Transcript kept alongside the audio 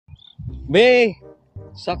বে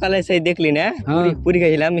সকালে সেই দেখলি না পুরি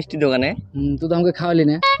খাইছিলাম মিষ্টি দোকানে। তুই তো আমাকে খাওয়ালি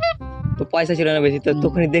না। তো পয়সা ছিল না বেশি, তো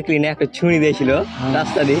তখনই দেখলি না একটা ছুরি দিয়েছিল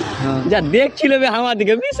রাস্তা দিয়ে, যা দেখছিল বে আমার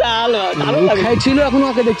দিকে বিশাল ভালো খাইছিল। এখন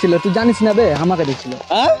ওকে দেখছিল, তুই জানিস না বে আমাকে দেখছিল।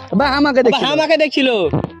 বা আমাকে দেখছিল, আমাকে দেখছিল,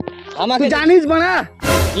 আমাকে জানিস বানা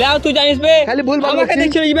লাও তুই জানিস বে খালি ভুল আমাকে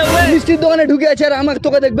দেখছিল মিষ্টির দোকানে ঢুকে আছে আর আমাকে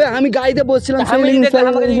তোকে দেখবে। আমি গাড়িতে বসছিলাম,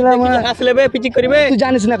 হাসলে বে পিচিক করিবে। তুই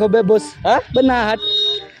জানিস না কবে বস বে না হাট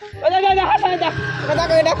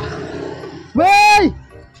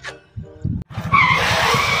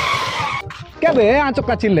क्या बे आंचो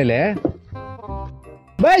का चिल्ले ले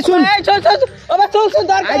बे सुन चल अबे चल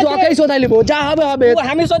आज ओके सोदाइली बो जा हबे ও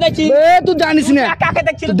আমি সোদাইছি बे तू জানিস না কাকে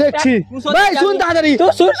দেখছিস তুই দেখছিস बे শুন তাড়াতাড়ি তো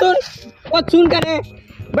শুন ও শুন কানে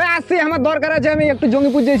बे আসছি আমার দরকার আছে, আমি একটু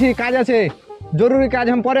জঙ্গিপুর যাইছি, কাজ আছে, জরুরি কাজ,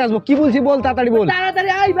 আমি পরে আসবো। কি বলছি বল, তাড়াতাড়ি বল। তাড়াতাড়ি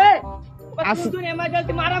আই বে তুই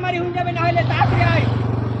এমার্জেন্সি মারামারি হয়ে যাবে, না হলে তাড়াতাড়ি আই।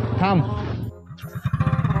 থাম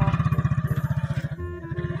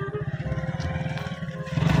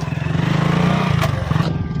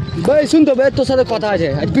ভাই, শুন তো ভাই, তোর সাথে কথা আছে,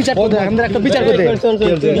 আজ বিচার করতে, আমাদের একটা বিচার করতে,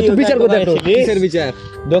 একটু বিচার করতে, একটু কিসের বিচার?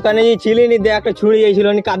 দোকানে যে ছিলি নি, দে একটা ছুরি যাইছিল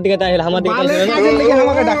নি, কাট দিকে তাইছিল আমার দিকে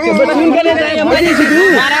আমাকে ডাকছে শুন কেনে যাই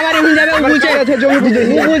মারামারি হয়ে যাবে। বলছে জমি বুঝে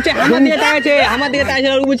বলছে আমার দিকে তাকাইছে, আমার দিকে তাকাইছে,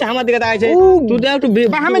 ও বলছে আমার দিকে তাকাইছে। তুই দে একটু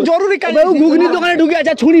আমি জরুরি কাজ, ও ঘুগনির দোকানে ঢুকে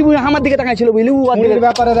আছে, ছুরি আমার দিকে তাকাইছিল বুঝলি। ও ওর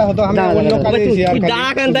ব্যাপারে দেখো তো, আমি অন্য কাজে এসেছি আর যা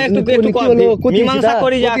কানটা একটু মীমাংসা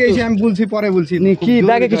করি যা। আমি বলছি পরে বলছি। কি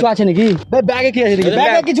ব্যাগে কিছু আছে নাকি? ভাই ব্যাগে কি আছে দেখি?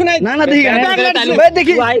 ব্যাগে কিছু নাই। না না দেখি ভাই,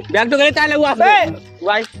 দেখি ভাই ব্যাগ তো গেলে তাহলে ও আসবে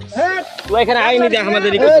ভাই। তুই এখানে আইনি দে আমাদের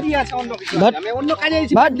দিকে কি আছে অন্য কিছু, আমি অন্য কাজে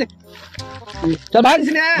এসেছি। ভাই চল ভাগ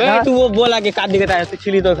ভাই, তুই বল আগে কার দিকে তাকাইছিস,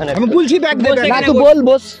 ছিলি তো ওখানে। আমি বলছি ব্যাগ দে, না তুই বল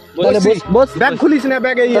বস, তাহলে বস বস, ব্যাগ খুলিস না,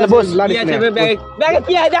 ব্যাগে এই বস লাড়িস না। ব্যাগে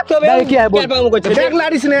কি আছে দেখ তো, ব্যাগে কি আছে বল, ব্যাগ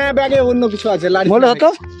লাড়িস না, ব্যাগে অন্য কিছু আছে, লাড়িস বলে হতো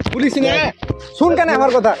পুলিশ না। শুন কেন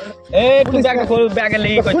আমার কথা, এই তুই ব্যাগ খোল, ব্যাগে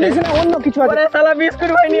লেই কইছে পুলিশ না, অন্য কিছু আছে। আরে শালা বিস্কুট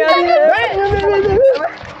ভাই নিয়ে আই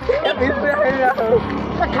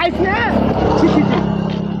খাইছ না,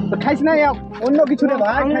 খাইছ না, অন্য কিছু রে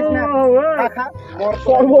ভাই, খাইছ না, খা মোর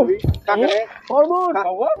শরবত কাকে শরবত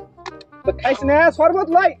তো খাইছ না, শরবত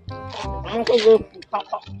লই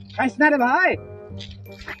খাইছ না রে ভাই,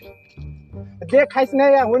 দে খাইছ না,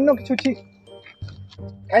 অন্য কিছু ঠিক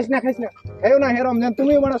খাইছ না, খাইও না। হে রমজান,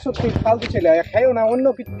 তুমি বড় সত্যি ফালতু ছেলে, খাইও না, অন্য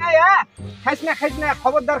কিছু না, খাইছ না,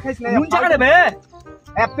 খবরদার খাইছ না। কোন জায়গা দেবে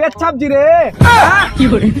পেট ছাপজি রে, কি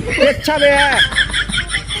করে পেট ছাবে,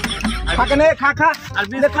 খাকনে খা আর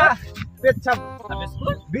খা, পেট ছাপ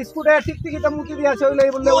বিস্কুট টিকটিকিটা মুখে দিয়ে আছে, ওইলাই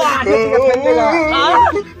বললে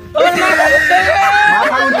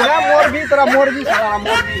মরবি তোরা, মরবি সালারা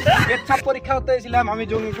মরবি। পেট ছাপ পরীক্ষা হতে এসেছিলাম আমি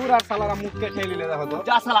জঙ্গিপুর, আর সালারা মুখকে খেয়ে নিলে দেখো তো।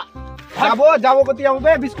 যা শালা যাবো কতি যাবো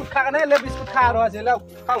বে, বিস্কুট খা না, লে বিস্কুট খা আরো আছে, লাও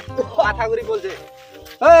খাও। মাথা ঘুরি বলছে,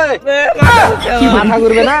 এই মাথা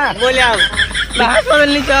ঘুরবে না বললাম না হাসপাতাল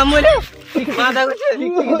নিতে আমলে মাথা ঘুরছে,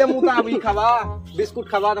 টিকটিকিতে মুতা আবি খাবা, বিস্কুট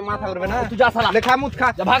খাবা তো মাথা ঘুরবে না। তুই যা শালা, লেখা মুত খা,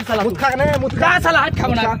 যা ভাগ শালা, মুত খা না, মুত খা। যা শালা, হাত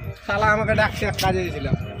খাবো না। শালা আমাকে ডাকছে, এক কাজে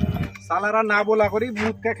গেছিলাম, শালারা না বলা করি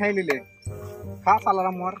মুতকে খাই নিলে। খা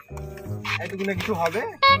শালারা মর, এইটুকুনে কিছু হবে,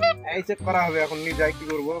 এই চেক করা হবে এখন, নিয়ে যাই কি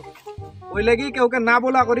করবো। ওই লেগেই কেউকে না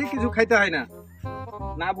বলা করি কিছু খাইতে হয় না,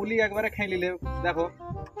 না বলি একবারে খাই নিলে দেখো,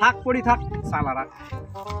 থাক পড়ি থাক শালারা।